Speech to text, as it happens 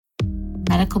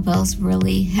Medical bills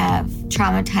really have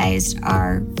traumatized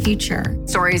our future.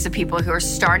 Stories of people who are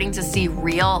starting to see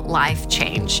real life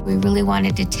change. We really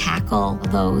wanted to tackle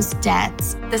those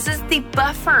debts. This is the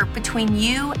buffer between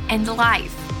you and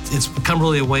life. It's become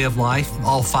really a way of life.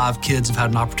 All 5 kids have had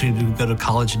an opportunity to go to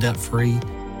college debt-free.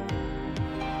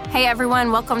 Hey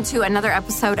everyone, welcome to another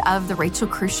episode of the Rachel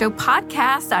Cruze Show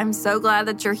podcast. I'm so glad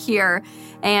that you're here.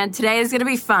 And today is going to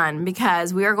be fun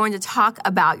because we are going to talk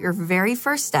about your very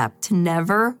first step to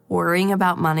never worrying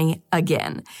about money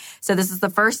again. So this is the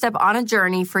first step on a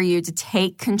journey for you to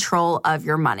take control of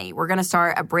your money. We're going to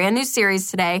start a brand new series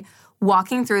today,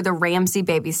 walking through the Ramsey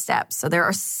baby steps. So there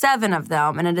are 7 of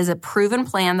them, and it is a proven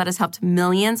plan that has helped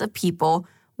millions of people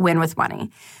win with money.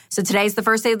 So today's the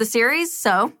first day of the series.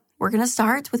 So we're going to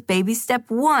start with baby step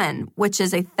 1, which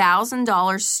is a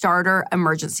 $1,000 starter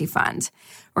emergency fund.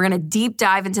 We're going to deep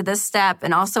dive into this step.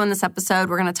 And also in this episode,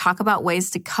 we're going to talk about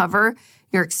ways to cover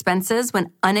your expenses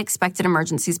when unexpected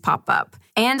emergencies pop up.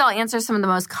 And I'll answer some of the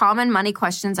most common money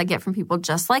questions I get from people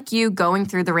just like you going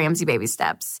through the Ramsey baby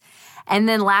steps. And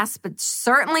then last but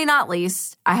certainly not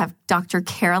least, I have Dr.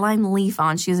 Caroline Leaf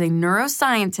on. She is a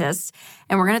neuroscientist,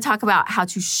 and we're going to talk about how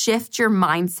to shift your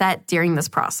mindset during this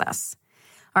process.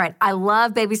 All right, I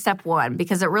love baby step 1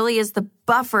 because it really is the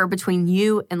buffer between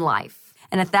you and life.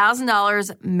 And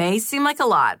 $1,000 may seem like a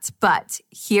lot, but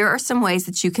here are some ways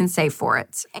that you can save for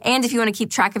it. And if you want to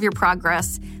keep track of your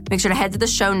progress, make sure to head to the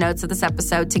show notes of this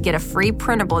episode to get a free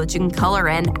printable that you can color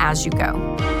in as you go.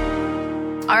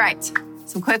 All right,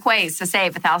 some quick ways to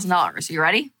save $1,000. Are you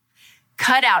ready?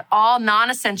 Cut out all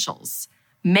non-essentials.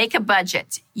 Make a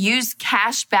budget. Use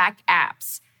cashback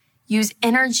apps. Use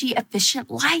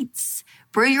energy-efficient lights.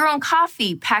 Brew your own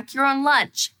coffee, pack your own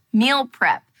lunch, meal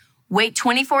prep, wait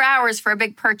 24 hours for a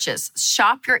big purchase,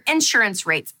 shop your insurance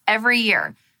rates every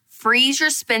year, freeze your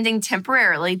spending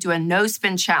temporarily, do a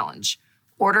no-spend challenge,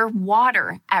 order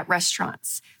water at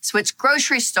restaurants, switch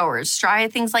grocery stores, try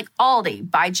things like Aldi,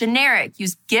 buy generic,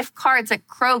 use gift cards at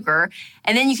Kroger,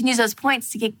 and then you can use those points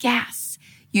to get gas.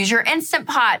 Use your Instant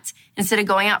Pot instead of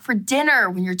going out for dinner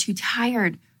when you're too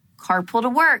tired. Carpool to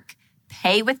work.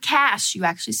 Pay with cash. You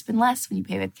actually spend less when you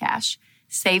pay with cash.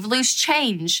 Save loose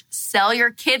change. Sell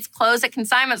your kids' clothes at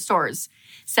consignment stores.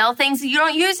 Sell things that you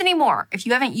don't use anymore. If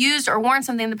you haven't used or worn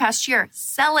something in the past year,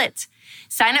 sell it.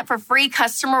 Sign up for free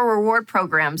customer reward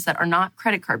programs that are not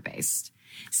credit card based.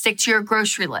 Stick to your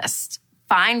grocery list.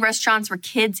 Find restaurants where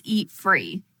kids eat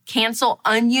free. Cancel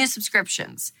unused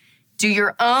subscriptions. Do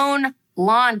your own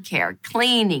lawn care,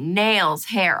 cleaning, nails,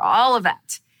 hair, all of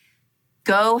that.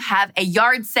 Go have a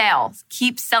yard sale.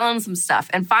 Keep selling some stuff.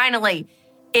 And finally,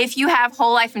 if you have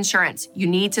whole life insurance, you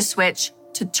need to switch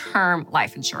to term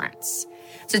life insurance.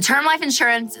 So term life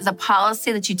insurance is a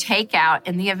policy that you take out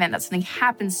in the event that something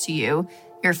happens to you.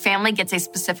 Your family gets a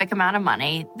specific amount of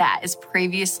money that is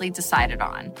previously decided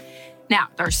on. Now,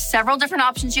 there are several different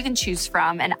options you can choose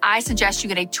from, and I suggest you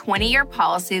get a 20-year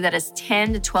policy that is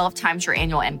 10 to 12 times your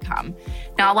annual income.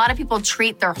 Now, a lot of people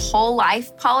treat their whole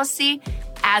life policy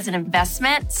as an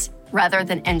investment rather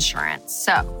than insurance.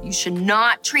 So you should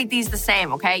not treat these the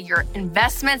same, okay? Your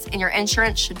investments and your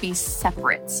insurance should be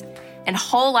separate. And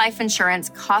whole life insurance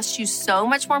costs you so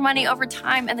much more money over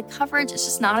time, and the coverage is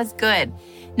just not as good.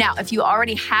 Now, if you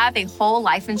already have a whole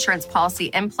life insurance policy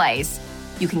in place,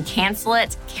 you can cancel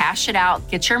it, cash it out,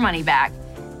 get your money back,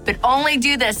 but only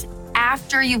do this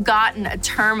after you've gotten a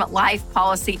term life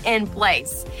policy in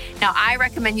place. Now, I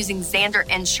recommend using Zander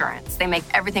Insurance. They make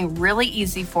everything really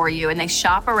easy for you, and they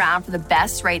shop around for the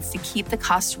best rates to keep the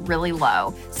costs really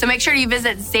low. So make sure you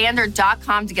visit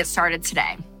Zander.com to get started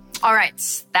today. All right,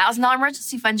 $1,000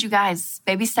 emergency fund, you guys.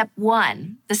 Baby step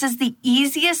 1. This is the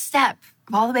easiest step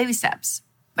of all the baby steps,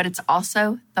 but it's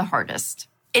also the hardest.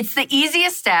 It's the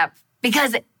easiest step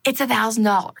because it's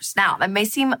 $1,000. Now, that may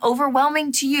seem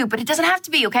overwhelming to you, but it doesn't have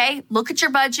to be, okay? Look at your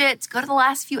budget. Go to the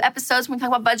last few episodes when we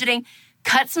talk about budgeting.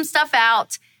 Cut some stuff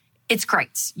out. It's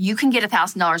great. You can get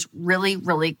 $1,000 really,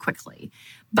 really quickly.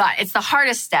 But it's the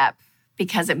hardest step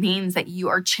because it means that you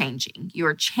are changing. You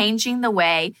are changing the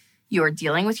way you are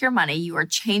dealing with your money. You are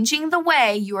changing the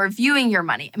way you are viewing your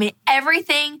money. I mean,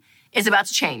 everything is about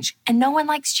to change. And no one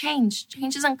likes change.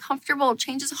 Change is uncomfortable.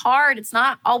 Change is hard. It's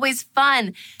not always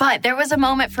fun. But there was a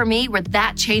moment for me where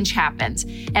that change happened.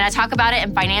 And I talk about it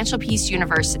in Financial Peace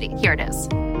University. Here it is.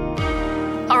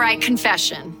 All right,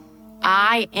 confession.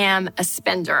 I am a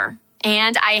spender.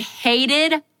 And I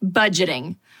hated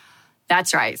budgeting.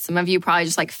 That's right. Some of you probably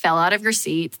just like fell out of your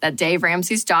seats that Dave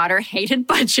Ramsey's daughter hated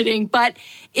budgeting, but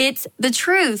it's the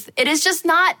truth. It is just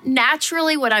not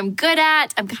naturally what I'm good at.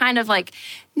 I'm kind of like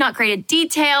not great at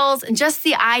details. And just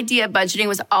the idea of budgeting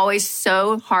was always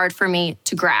so hard for me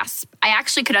to grasp. I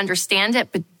actually could understand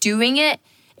it, but doing it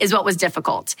is what was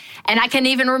difficult. And I can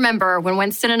even remember when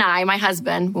Winston and I, my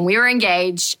husband, when we were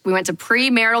engaged, we went to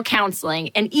premarital counseling.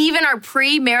 And even our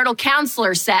premarital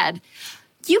counselor said,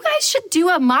 you guys should do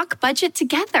a mock budget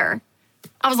together.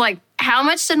 I was like, how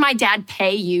much did my dad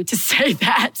pay you to say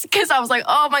that? Because I was like,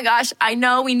 oh my gosh, I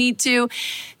know we need to.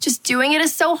 Just doing it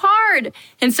is so hard.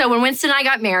 And so when Winston and I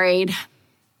got married,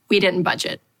 we didn't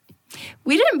budget.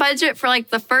 We didn't budget for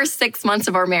like the first 6 months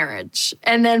of our marriage.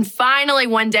 And then finally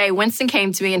one day, Winston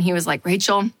came to me and he was like,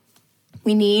 Rachel,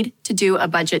 we need to do a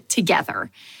budget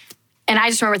together. And I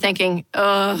just remember thinking,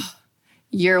 oh,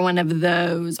 you're one of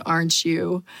those, aren't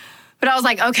you? But I was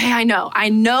like, okay, I know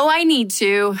I need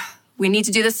to. We need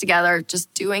to do this together.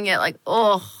 Just doing it like,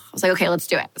 I was like, okay, let's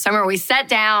do it. So I remember we sat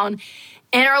down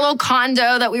in our little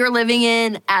condo that we were living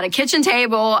in at a kitchen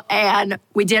table and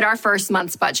we did our first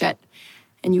month's budget.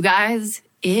 And you guys,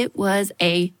 it was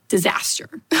a disaster.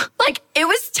 Like, it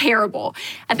was terrible.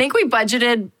 I think we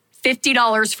budgeted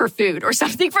 $50 for food or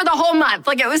something for the whole month.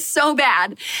 Like, it was so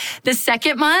bad. The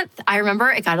second month, I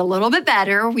remember it got a little bit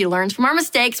better. We learned from our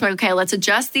mistakes. We're like, okay, let's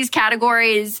adjust these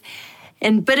categories.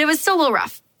 But it was still a little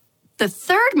rough. The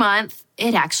third month,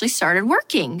 it actually started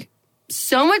working.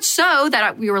 So much so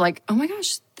that we were like, oh my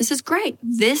gosh, this is great.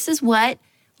 This is what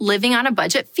living on a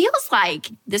budget feels like.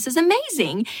 This is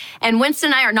amazing. And Winston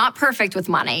and I are not perfect with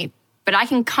money, but I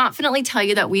can confidently tell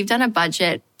you that we've done a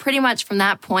budget pretty much from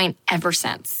that point ever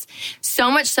since.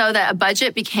 So much so that a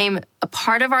budget became a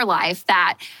part of our life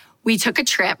that we took a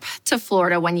trip to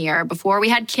Florida one year before we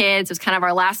had kids. It was kind of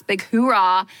our last big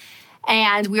hoorah.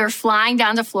 And we were flying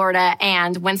down to Florida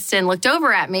and Winston looked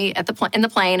over at me in the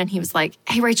plane and he was like,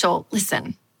 hey, Rachel,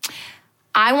 listen,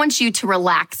 I want you to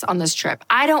relax on this trip.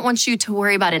 I don't want you to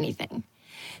worry about anything.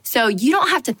 So you don't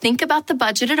have to think about the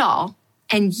budget at all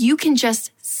and you can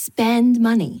just spend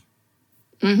money.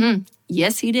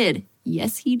 Yes, he did.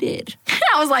 Yes, he did.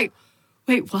 I was like,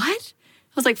 wait, what?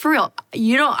 I was like, for real,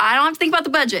 I don't have to think about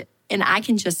the budget and I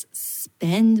can just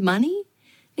spend money?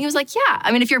 And he was like, yeah.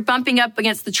 I mean, if you're bumping up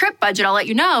against the trip budget, I'll let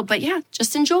you know. But yeah,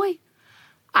 just enjoy.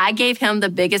 I gave him the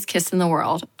biggest kiss in the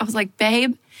world. I was like,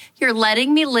 babe, you're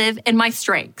letting me live in my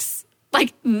strengths.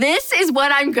 Like, this is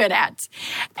what I'm good at.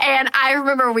 And I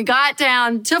remember we got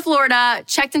down to Florida,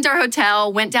 checked into our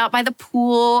hotel, went out by the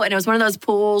pool. And it was one of those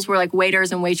pools where like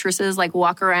waiters and waitresses like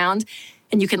walk around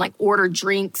and you can like order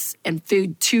drinks and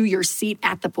food to your seat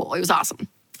at the pool. It was awesome.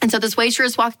 And so this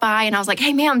waitress walked by and I was like,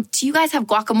 hey, ma'am, do you guys have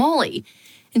guacamole?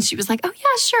 And she was like, oh,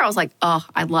 yeah, sure. I was like, oh,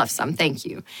 I'd love some. Thank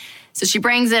you. So she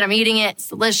brings it. I'm eating it. It's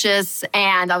delicious.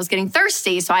 And I was getting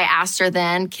thirsty. So I asked her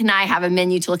then, can I have a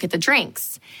menu to look at the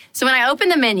drinks? So when I open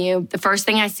the menu, the first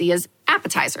thing I see is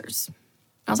appetizers.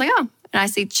 I was like, oh. And I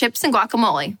see chips and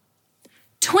guacamole.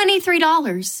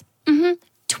 $23. $23.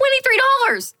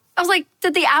 I was like,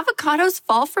 did the avocados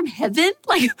fall from heaven?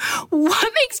 Like,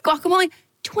 what makes guacamole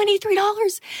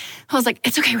 $23? I was like,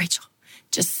 it's okay, Rachel.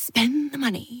 Just spend the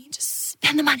money. Just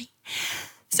spend the money.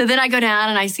 So then I go down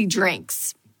and I see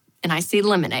drinks and I see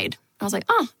lemonade. I was like,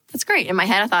 oh, that's great. In my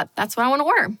head, I thought, that's what I want to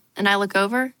order. And I look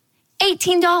over,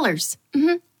 $18. $18.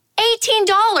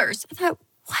 I thought,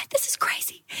 what? This is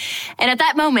crazy. And at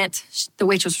that moment, the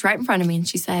waitress was right in front of me and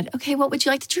she said, okay, what would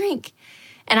you like to drink?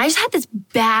 And I just had this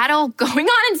battle going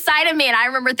on inside of me. And I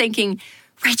remember thinking,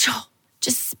 Rachel,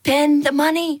 just spend the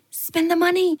money. Spend the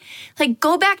money. Like,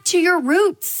 go back to your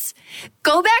roots.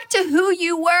 Go back to who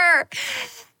you were.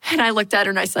 And I looked at her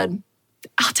and I said,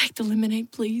 I'll take the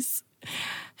lemonade, please.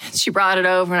 And she brought it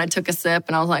over and I took a sip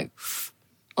and I was like,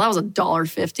 well, that was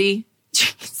 $1.50.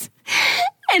 Jeez.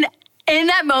 And in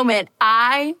that moment,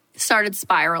 I started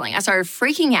spiraling. I started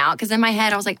freaking out because in my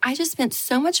head, I was like, I just spent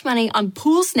so much money on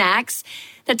pool snacks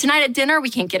that tonight at dinner, we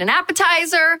can't get an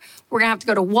appetizer. We're going to have to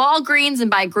go to Walgreens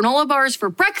and buy granola bars for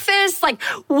breakfast. Like,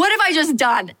 what have I just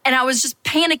done? And I was just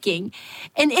panicking.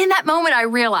 And in that moment, I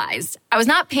realized I was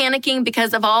not panicking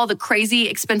because of all the crazy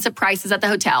expensive prices at the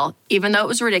hotel, even though it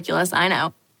was ridiculous, I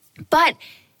know. But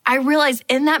I realized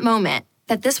in that moment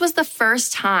that this was the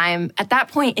first time at that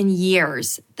point in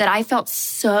years that I felt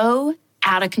so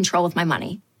out of control with my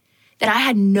money, that I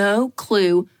had no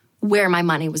clue where my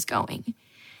money was going.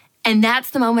 And that's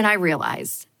the moment I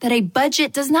realized that a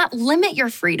budget does not limit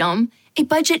your freedom. A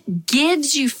budget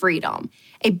gives you freedom.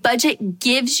 A budget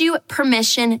gives you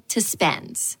permission to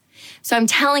spend. So I'm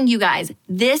telling you guys,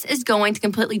 this is going to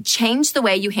completely change the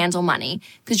way you handle money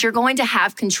because you're going to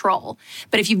have control.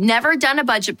 But if you've never done a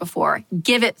budget before,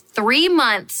 give it 3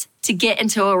 months to get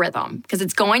into a rhythm because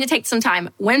it's going to take some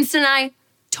time. Winston and I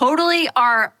totally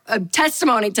are a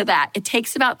testimony to that. It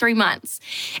takes about 3 months.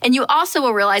 And you also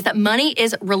will realize that money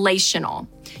is relational.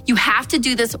 You have to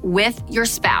do this with your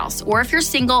spouse. Or if you're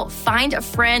single, find a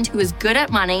friend who is good at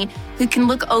money who can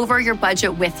look over your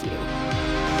budget with you.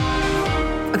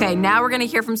 Okay, now we're going to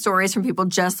hear from stories from people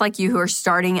just like you who are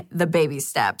starting the baby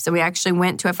steps. And we actually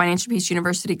went to a Financial Peace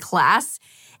University class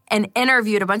and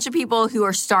interviewed a bunch of people who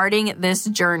are starting this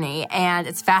journey. And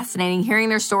it's fascinating hearing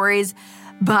their stories.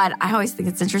 But I always think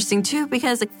it's interesting too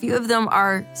because a few of them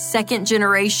are second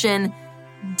generation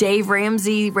Dave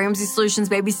Ramsey Solutions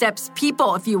Baby Steps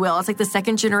people, if you will. It's like the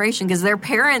second generation because their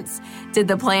parents did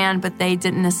the plan, but they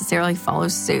didn't necessarily follow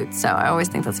suit. So I always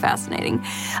think that's fascinating.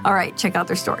 All right, check out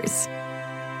their stories.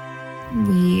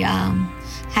 We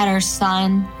had our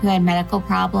son who had medical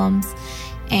problems,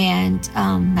 and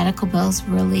medical bills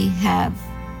really have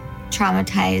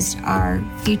traumatized our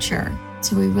future.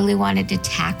 So we really wanted to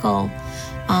tackle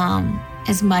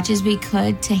as much as we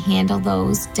could to handle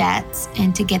those debts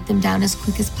and to get them down as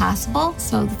quick as possible.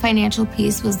 So the financial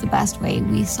piece was the best way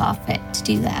we saw fit to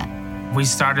do that. We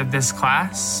started this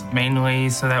class mainly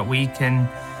so that we can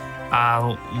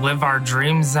live our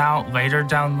dreams out later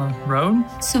down the road.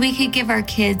 So we could give our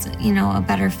kids, a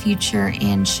better future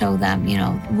and show them,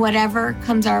 whatever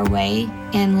comes our way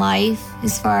in life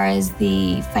as far as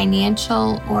the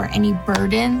financial or any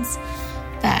burdens,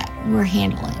 that we're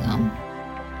handling them.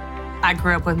 I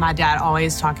grew up with my dad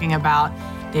always talking about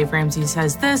Dave Ramsey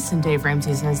says this and Dave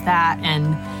Ramsey says that. And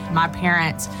my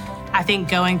parents, I think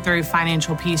going through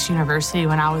Financial Peace University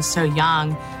when I was so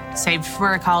young, saved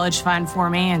for a college fund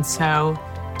for me. And so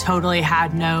totally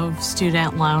had no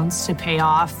student loans to pay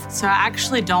off. So I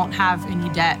actually don't have any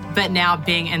debt. But now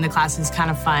being in the class is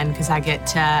kind of fun because I get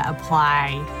to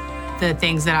apply the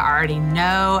things that I already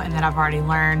know and that I've already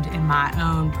learned in my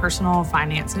own personal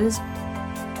finances.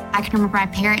 I can remember my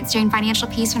parents doing Financial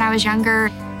Peace when I was younger,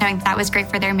 knowing that was great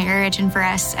for their marriage and for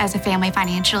us as a family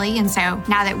financially. And so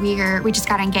now that we just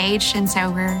got engaged, and so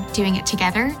we're doing it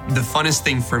together. The funnest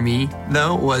thing for me,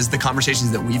 though, was the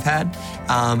conversations that we've had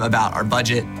about our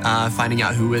budget, finding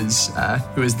out who is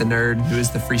the nerd, who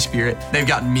is the free spirit. They've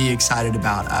gotten me excited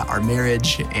about our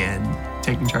marriage and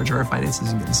taking charge of our finances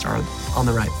and getting started on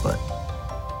the right foot.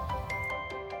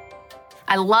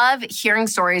 I love hearing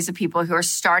stories of people who are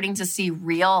starting to see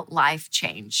real life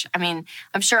change. I mean,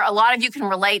 I'm sure a lot of you can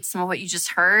relate to some of what you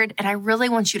just heard, and I really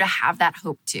want you to have that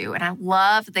hope too. And I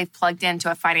love that they've plugged into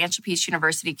a Financial Peace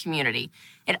University community.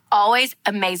 It always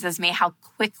amazes me how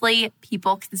quickly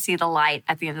people can see the light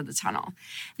at the end of the tunnel.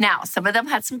 Now, some of them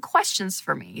had some questions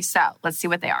for me, so let's see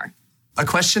what they are. A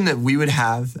question that we would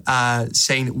have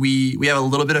saying that we have a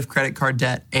little bit of credit card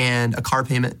debt and a car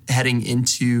payment heading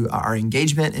into our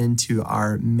engagement and into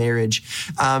our marriage.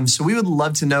 So we would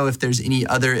love to know if there's any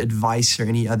other advice or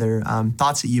any other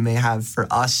thoughts that you may have for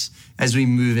us as we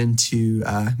move into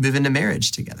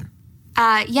marriage together.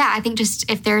 I think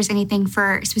just if there's anything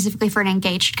specifically for an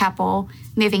engaged couple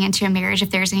moving into a marriage,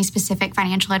 if there's any specific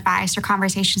financial advice or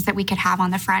conversations that we could have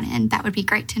on the front end, that would be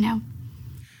great to know.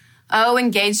 Oh,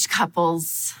 engaged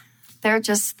couples, they're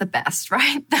just the best,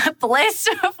 right? The bliss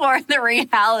for the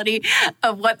reality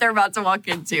of what they're about to walk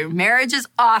into. Marriage is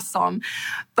awesome,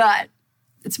 but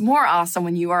it's more awesome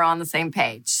when you are on the same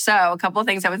page. So a couple of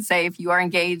things I would say if you are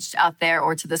engaged out there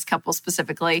or to this couple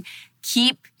specifically,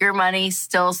 keep your money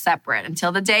still separate.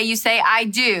 Until the day you say, I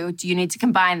do you need to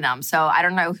combine them? So I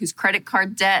don't know whose credit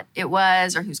card debt it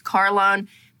was or whose car loan,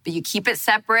 but you keep it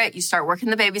separate. You start working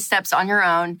the baby steps on your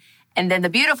own. And then the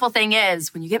beautiful thing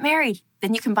is when you get married,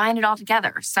 then you combine it all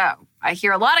together. So I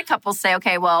hear a lot of couples say,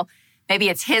 okay, well, maybe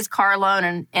it's his car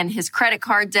loan and his credit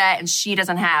card debt and she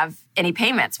doesn't have any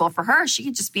payments. Well, for her, she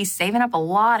could just be saving up a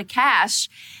lot of cash.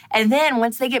 And then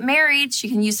once they get married, she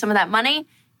can use some of that money,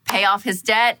 pay off his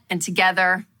debt, and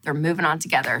together they're moving on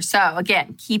together. So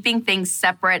again, keeping things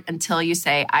separate until you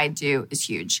say, I do is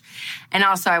huge. And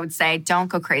also I would say, don't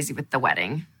go crazy with the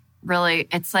wedding. Really,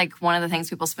 it's like one of the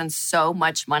things people spend so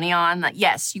much money on. That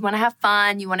yes, you want to have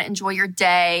fun, you want to enjoy your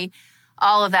day,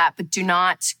 all of that, but do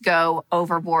not go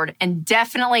overboard and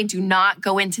definitely do not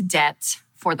go into debt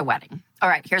for the wedding. All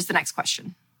right, here's the next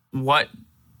question. What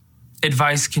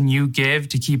advice can you give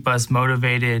to keep us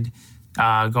motivated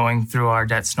going through our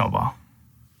debt snowball?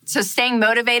 So staying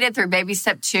motivated through baby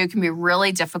step 2 can be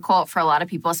really difficult for a lot of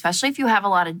people, especially if you have a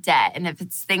lot of debt. And if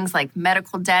it's things like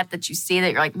medical debt that you see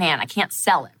that you're like, man, I can't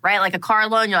sell it, right? Like a car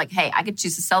loan, you're like, hey, I could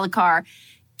choose to sell the car,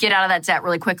 get out of that debt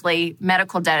really quickly.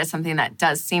 Medical debt is something that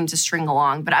does seem to string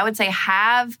along. But I would say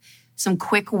have some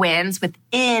quick wins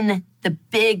within the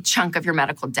big chunk of your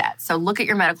medical debt. So look at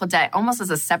your medical debt almost as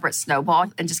a separate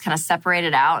snowball and just kind of separate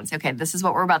it out and say, okay, this is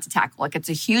what we're about to tackle. Like, it's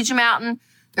a huge mountain.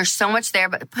 There's so much there,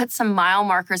 but put some mile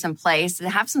markers in place and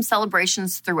have some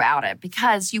celebrations throughout it,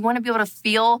 because you want to be able to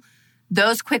feel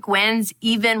those quick wins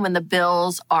even when the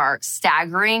bills are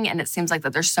staggering and it seems like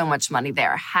that there's so much money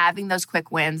there. Having those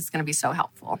quick wins is going to be so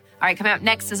helpful. All right, coming up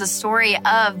next is a story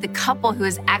of the couple who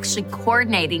is actually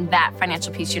coordinating that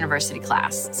Financial Peace University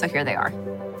class. So here they are.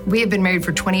 We have been married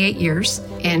for 28 years,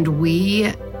 and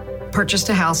we purchased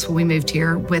a house when we moved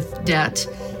here with debt,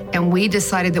 and we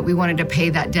decided that we wanted to pay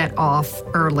that debt off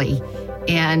early,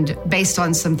 and based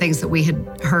on some things that we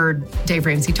had heard Dave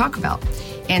Ramsey talk about.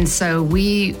 And so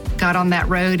we got on that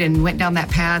road and went down that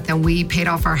path, and we paid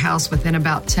off our house within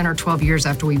about 10 or 12 years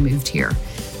after we moved here.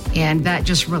 And that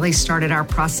just really started our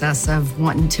process of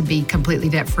wanting to be completely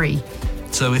debt-free.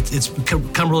 So it's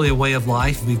become really a way of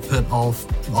life. We've put all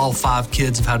 5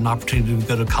 kids have had an opportunity to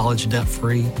go to college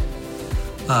debt-free.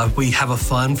 We have a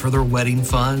fund for their wedding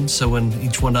fund. So when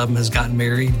each one of them has gotten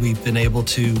married, we've been able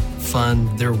to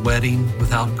fund their wedding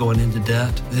without going into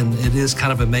debt. And it is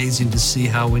kind of amazing to see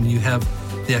how when you have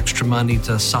the extra money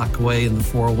to sock away in the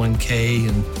 401k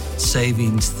and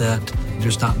savings, that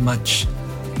there's not much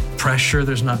pressure.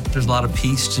 There's a lot of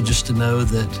peace to know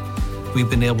that we've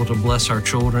been able to bless our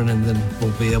children, and then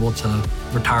we'll be able to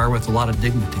retire with a lot of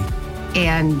dignity.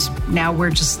 And now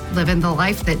we're just living the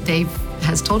life that Dave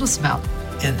has told us about.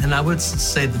 And I would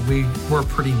say that we're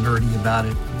pretty nerdy about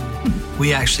it.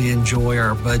 We actually enjoy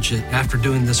our budget. After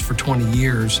doing this for 20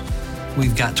 years,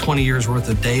 we've got 20 years worth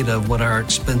of data of what our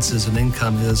expenses and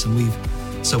income is. And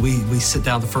we sit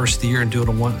down the first of the year and do it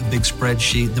on a big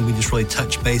spreadsheet. Then we just really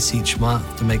touch base each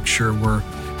month to make sure we're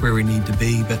where we need to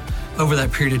be. But over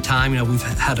that period of time, we've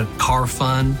had a car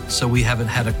fund, so we haven't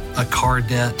had a car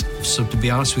debt. So to be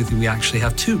honest with you, we actually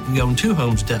we own 2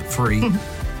 homes debt free.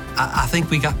 I think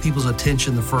we got people's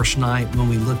attention the first night when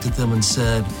we looked at them and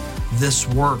said, this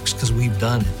works because we've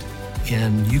done it.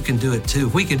 And you can do it too.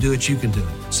 If we can do it, you can do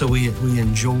it. So we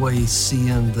enjoy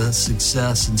seeing the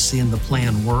success and seeing the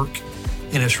plan work.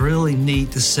 And it's really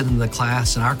neat to sit in the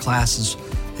class. And our class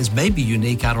is maybe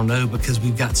unique, I don't know, because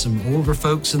we've got some older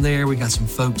folks in there. We got some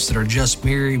folks that are just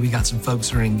married. We got some folks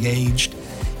that are engaged.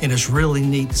 And it's really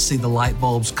neat to see the light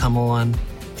bulbs come on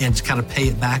and to kind of pay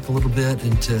it back a little bit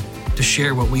and to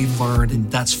share what we've learned.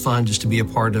 And that's fun just to be a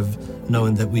part of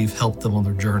knowing that we've helped them on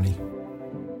their journey.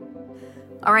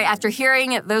 All right, after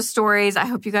hearing those stories, I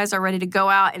hope you guys are ready to go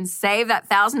out and save that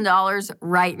 $1,000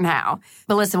 right now.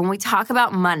 But listen, when we talk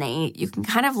about money, you can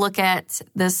kind of look at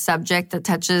this subject that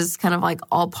touches kind of like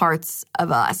all parts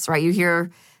of us, right? You hear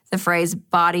the phrase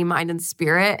body, mind, and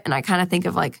spirit, and I kind of think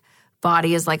of like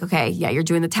body is like, okay, yeah, you're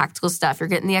doing the tactical stuff. You're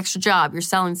getting the extra job. You're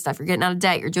selling stuff. You're getting out of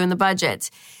debt. You're doing the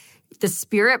budget. The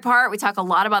spirit part, we talk a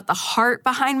lot about the heart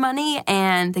behind money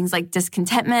and things like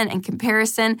discontentment and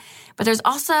comparison. But there's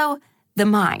also the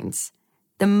mind.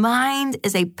 The mind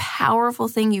is a powerful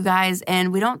thing, you guys,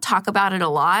 and we don't talk about it a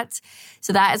lot.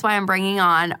 So that is why I'm bringing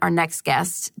on our next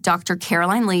guest, Dr.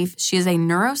 Caroline Leaf. She is a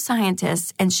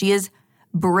neuroscientist, and she is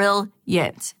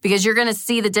brilliant, because you're going to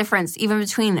see the difference even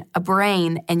between a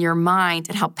brain and your mind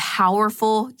and how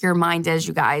powerful your mind is,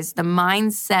 you guys. The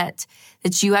mindset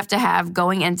that you have to have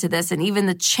going into this, and even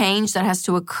the change that has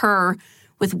to occur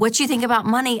with what you think about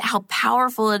money, how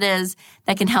powerful it is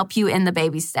that can help you in the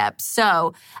baby steps.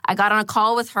 So I got on a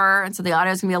call with her, and so the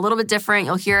audio is going to be a little bit different.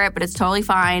 You'll hear it, but it's totally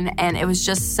fine. And it was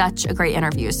just such a great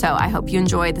interview. So I hope you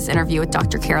enjoyed this interview with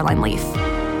Dr. Caroline Leaf.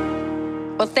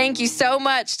 Well, thank you so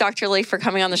much, Dr. Leaf, for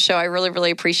coming on the show. I really,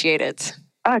 really appreciate it.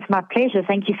 Oh, it's my pleasure.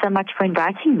 Thank you so much for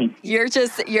inviting me.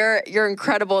 You're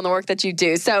incredible in the work that you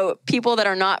do. So people that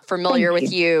are not familiar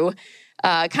with you,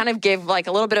 kind of give like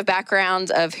a little bit of background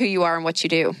of who you are and what you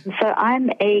do. So I'm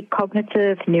a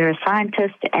cognitive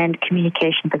neuroscientist and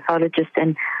communication pathologist.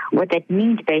 And what that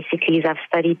means basically is I've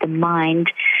studied the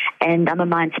mind, and I'm a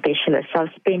mind specialist. So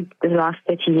I've spent the last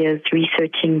 30 years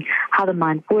researching how the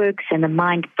mind works and the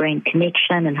mind-brain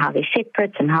connection and how they're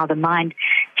separate and how the mind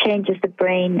changes the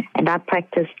brain. And I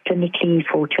practiced clinically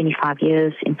for 25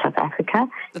 years in South Africa.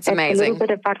 That's amazing. A little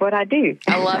bit about what I do.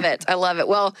 I love it. I love it.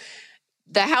 Well,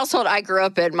 the household I grew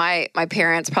up in, my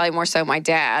parents, probably more so my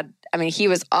dad, I mean, he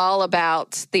was all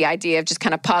about the idea of just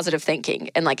kind of positive thinking.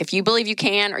 And like, if you believe you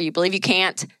can or you believe you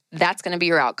can't, that's going to be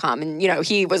your outcome. And,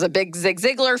 he was a big Zig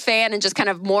Ziglar fan and just kind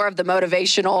of more of the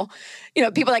motivational,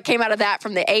 people that came out of that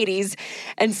from the 80s.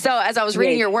 And so as I was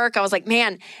reading your work, I was like,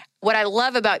 man, what I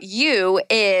love about you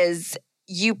is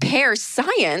you pair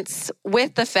science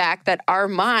with the fact that our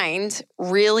mind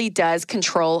really does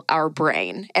control our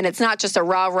brain. And it's not just a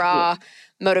rah-rah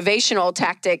motivational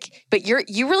tactic, but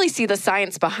you really see the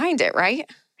science behind it, right?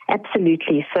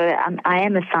 Absolutely. So I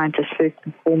am a scientist first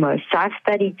and foremost. So I've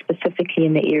studied specifically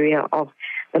in the area of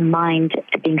the mind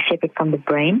being separate from the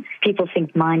brain. People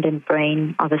think mind and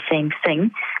brain are the same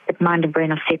thing, but mind and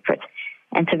brain are separate.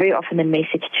 And so very often the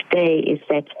message today is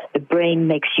that the brain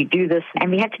makes you do this.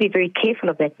 And we have to be very careful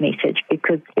of that message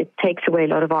because it takes away a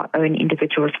lot of our own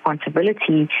individual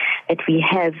responsibility that we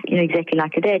have, exactly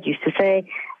like your dad used to say,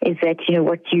 is that,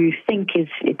 what you think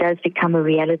it does become a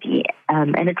reality.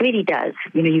 And it really does.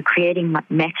 You're creating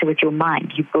matter with your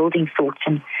mind. You're building thoughts,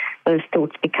 and those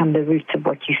thoughts become the roots of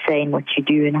what you say and what you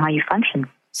do and how you function.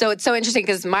 So it's so interesting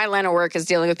because my line of work is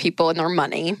dealing with people and their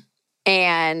money.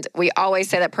 And we always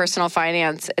say that personal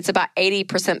finance, it's about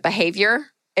 80% behavior.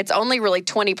 It's only really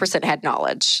 20% head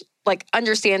knowledge. Like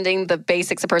understanding the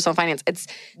basics of personal finance. It's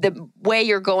the way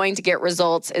you're going to get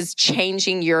results is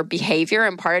changing your behavior.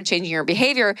 And part of changing your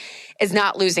behavior is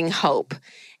not losing hope.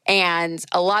 And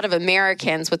a lot of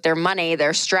Americans with their money,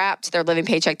 they're strapped, they're living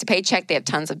paycheck to paycheck, they have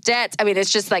tons of debt. I mean,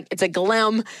 it's just like, it's a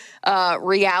glim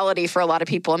reality for a lot of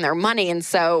people and their money. And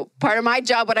so part of my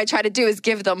job, what I try to do is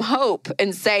give them hope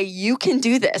and say, you can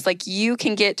do this. Like you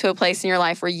can get to a place in your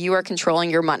life where you are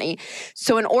controlling your money.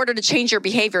 So in order to change your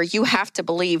behavior, you have to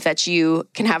believe that you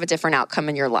can have a different outcome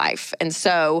in your life. And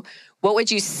so what would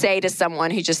you say to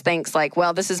someone who just thinks like,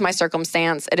 well, this is my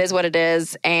circumstance, it is what it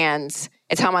is, and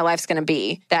it's how my life's going to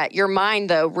be? That your mind,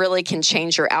 though, really can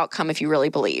change your outcome if you really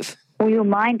believe. Well, your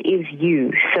mind is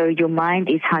you. So your mind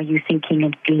is how you're thinking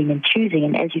and feeling and choosing.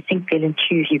 And as you think, feel, and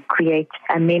choose, you create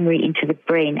a memory into the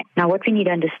brain. Now, what we need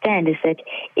to understand is that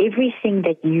everything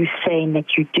that you say and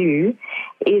that you do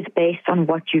is based on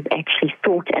what you've actually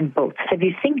thought and built. So if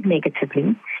you think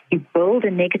negatively, you build a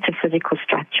negative physical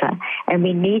structure, and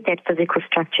we need that physical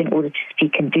structure in order to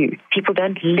speak and do. People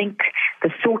don't link the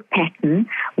thought pattern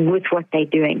with what they're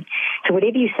doing. So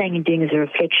whatever you're saying and doing is a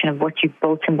reflection of what you've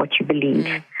built and what you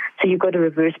believe. So you've got to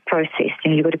reverse process.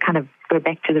 You've got to kind of go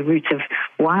back to the roots of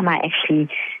why am I actually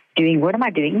doing, what am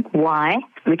I doing, why,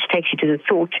 which takes you to the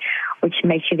thought, which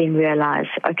makes you then realize,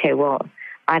 okay, well,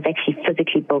 I've actually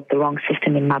physically built the wrong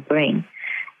system in my brain.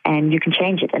 And you can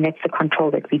change it. And that's the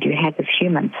control that we do have as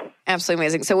humans. Absolutely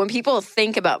amazing. So when people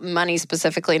think about money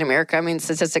specifically in America, I mean,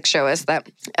 statistics show us that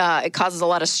it causes a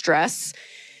lot of stress.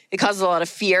 It causes a lot of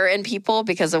fear in people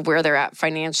because of where they're at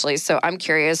financially. So I'm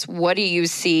curious, what do you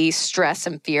see stress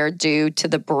and fear do to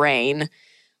the brain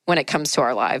when it comes to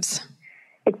our lives?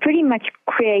 It pretty much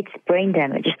creates brain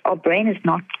damage. Our brain is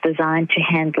not designed to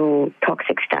handle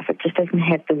toxic stuff. It just doesn't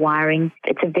have the wiring.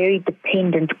 It's a very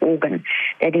dependent organ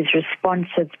that is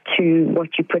responsive to what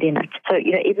you put in it. So,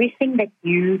 everything that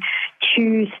you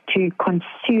choose to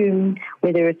consume,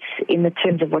 whether it's in the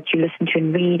terms of what you listen to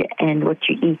and read and what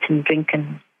you eat and drink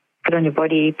and put on your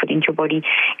body, put into your body,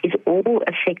 is all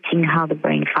affecting how the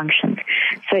brain functions.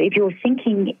 So if your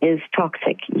thinking is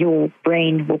toxic, your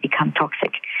brain will become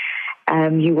toxic.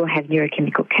 You will have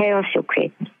neurochemical chaos, you'll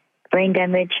create brain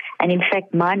damage. And in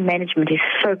fact, mind management is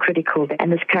so critical.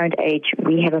 In this current age,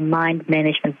 we have a mind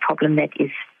management problem that is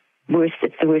worse.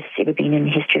 It's the worst it's ever been in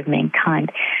the history of mankind,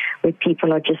 where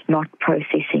people are just not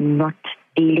processing, not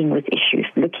dealing with issues,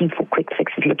 looking for quick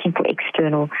fixes, looking for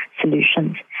external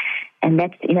solutions. And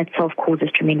that in itself causes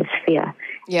tremendous fear.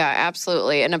 Yeah,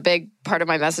 absolutely. And a big part of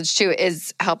my message too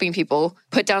is helping people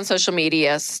put down social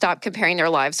media, stop comparing their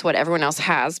lives to what everyone else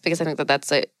has, because I think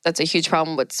that's a huge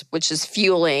problem, which is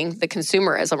fueling the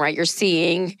consumerism, right? You're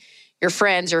seeing your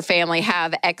friends, your family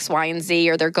have X, Y, and Z,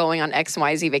 or they're going on X,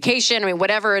 Y, Z vacation. I mean,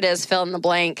 whatever it is, fill in the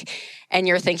blank. And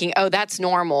you're thinking, oh, that's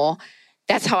normal.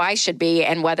 That's how I should be.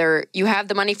 And whether you have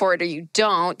the money for it or you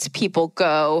don't, people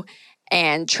go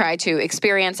and try to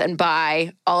experience and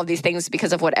buy all of these things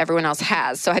because of what everyone else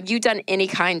has. So have you done any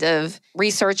kind of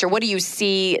research, or what do you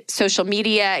see social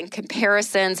media and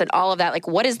comparisons and all of that? Like,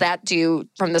 what does that do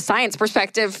from the science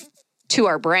perspective to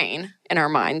our brain and our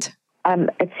mind?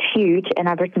 It's huge, and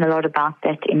I've written a lot about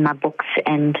that in my books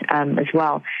and as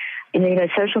well.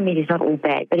 Social media is not all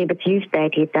bad, but if it's used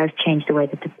badly, it does change the way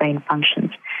that the brain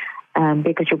functions.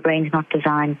 Because your brain's not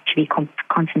designed to be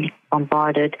constantly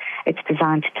bombarded. It's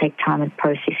designed to take time and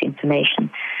process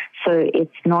information. So it's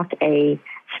not a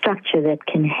structure that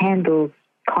can handle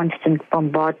constant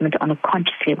bombardment on a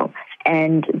conscious level.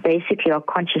 And basically our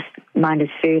conscious mind is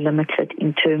very limited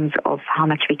in terms of how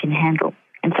much we can handle.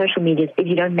 And social media, if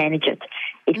you don't manage it,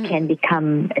 it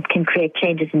can create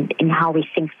changes in how we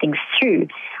think things through,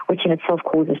 which in itself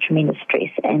causes tremendous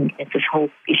stress. And it's this whole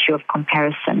issue of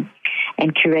comparison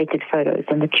and curated photos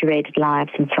and the curated lives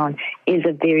and so on is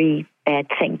a very bad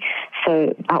thing.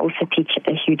 So I also teach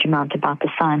a huge amount about the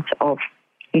science of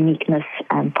uniqueness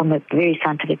from a very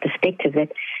scientific perspective,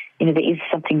 that there is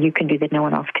something you can do that no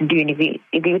one else can do. And if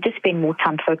we would just spend more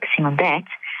time focusing on that,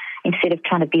 instead of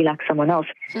trying to be like someone else,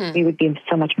 we would be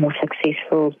so much more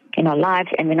successful in our lives.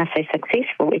 And when I say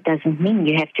successful, it doesn't mean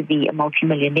you have to be a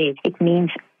multimillionaire. It means,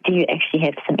 do you actually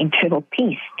have some internal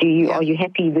peace? Are you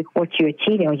happy with what you're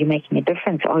achieving? Are you making a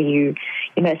difference? Are you,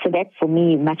 so that's for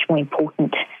me much more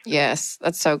important. Yes,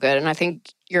 that's so good. And I think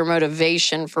your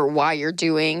motivation for why you're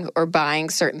doing or buying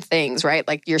certain things, right?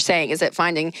 Like you're saying, is it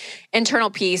finding internal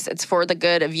peace? It's for the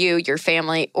good of you, your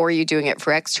family, or are you doing it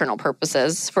for external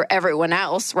purposes for everyone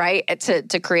else, right?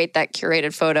 To create that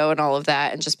curated photo and all of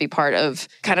that, and just be part of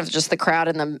kind of just the crowd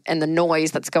and the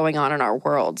noise that's going on in our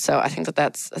world. So I think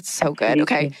that's so good.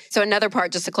 Okay. So another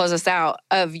part, just to close us out,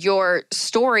 of your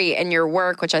story and your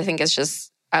work, which I think is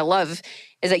just, I love,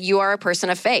 is that you are a person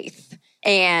of faith.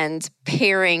 And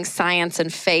pairing science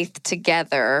and faith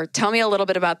together. Tell me a little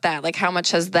bit about that. Like, how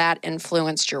much has that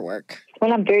influenced your work?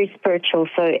 Well, I'm very spiritual.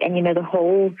 So, and the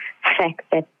whole fact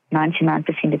that 99%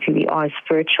 of who we are is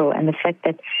spiritual, and the fact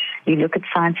that you look at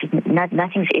science,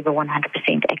 nothing's ever 100%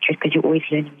 accurate because you're always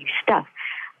learning new stuff.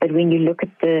 But when you look at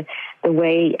the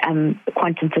way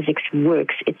quantum physics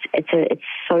works, it's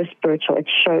so spiritual. It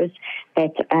shows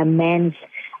that man's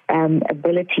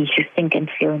ability to think and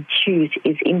feel and choose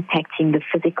is impacting the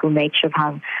physical nature of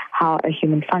how a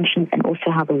human functions and also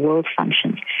how the world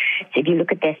functions. So if you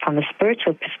look at that from a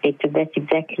spiritual perspective, that's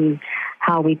exactly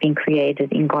how we've been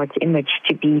created in God's image,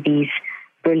 to be these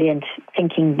brilliant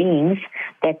thinking beings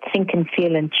that think and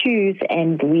feel and choose,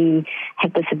 and we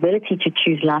have this ability to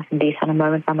choose life and death on a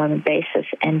moment-by-moment basis.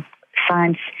 And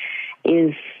science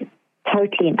is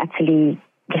totally and utterly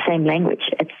the same language.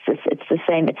 It's the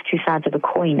same. It's two sides of a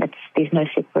coin. There's no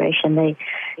separation. They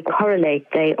correlate.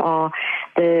 I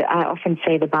often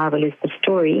say the Bible is the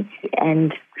story,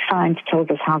 and science tells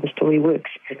us how the story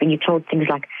works. When you're told things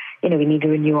like, we need to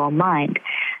renew our mind,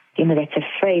 that's a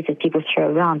phrase that people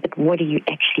throw around, but what do you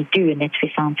actually do? And that's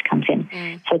where science comes in.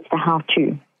 So it's the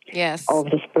how-to of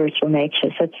the spiritual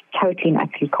nature. So it's totally and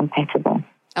utterly compatible.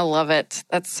 I love it.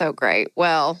 That's so great.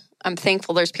 Well, I'm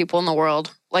thankful there's people in the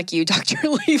world like you, Dr.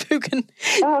 Leaf, who can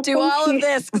do all of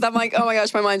this, because I'm like, oh my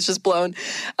gosh, my mind's just blown.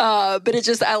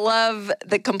 But I love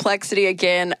the complexity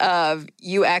again of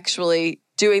you actually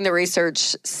doing the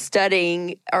research,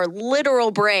 studying our literal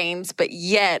brains, but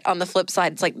yet on the flip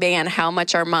side, it's like, man, how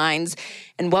much our minds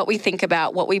and what we think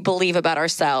about, what we believe about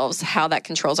ourselves, how that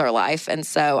controls our life. And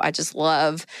so I just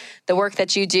love the work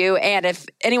that you do. And if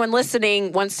anyone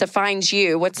listening wants to find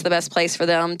you, what's the best place for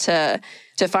them to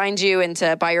find you and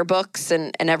to buy your books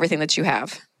and everything that you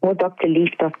have? Or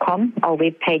drleaf.com. Our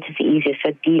webpage is the easiest,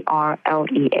 so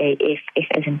DRLEAF, F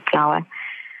as in flower.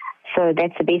 So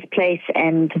that's the best place,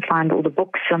 and to find all the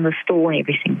books on the store and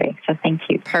everything there. So thank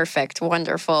you. Perfect.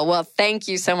 Wonderful. Well, thank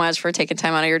you so much for taking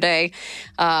time out of your day.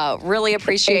 Really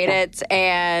appreciate it,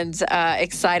 and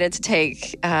excited to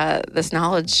take this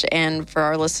knowledge and for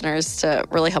our listeners to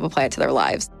really help apply it to their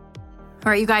lives.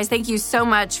 All right, you guys, thank you so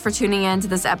much for tuning in to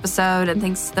this episode, and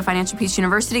thanks to the Financial Peace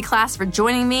University class for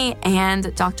joining me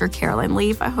and Dr. Caroline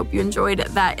Leaf. I hope you enjoyed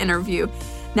that interview.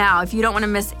 Now, if you don't want to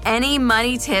miss any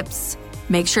money tips,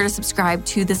 make sure to subscribe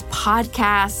to this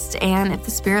podcast. And if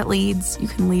the Spirit leads, you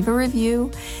can leave a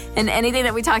review. And anything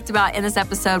that we talked about in this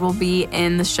episode will be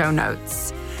in the show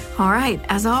notes. All right,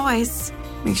 as always,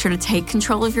 make sure to take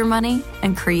control of your money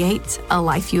and create a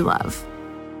life you love.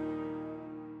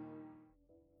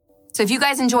 So if you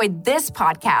guys enjoyed this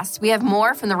podcast, we have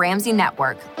more from the Ramsey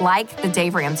Network, like The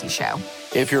Dave Ramsey Show.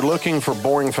 If you're looking for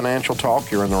boring financial talk,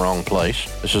 you're in the wrong place.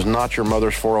 This is not your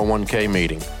mother's 401k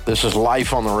meeting. This is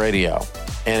life on the radio,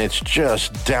 and it's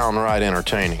just downright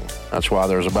entertaining. That's why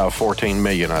there's about 14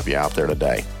 million of you out there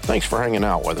today. Thanks for hanging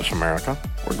out with us, America.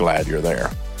 We're glad you're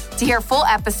there. To hear full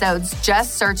episodes,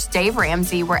 just search Dave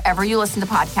Ramsey wherever you listen to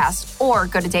podcasts or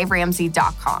go to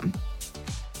DaveRamsey.com.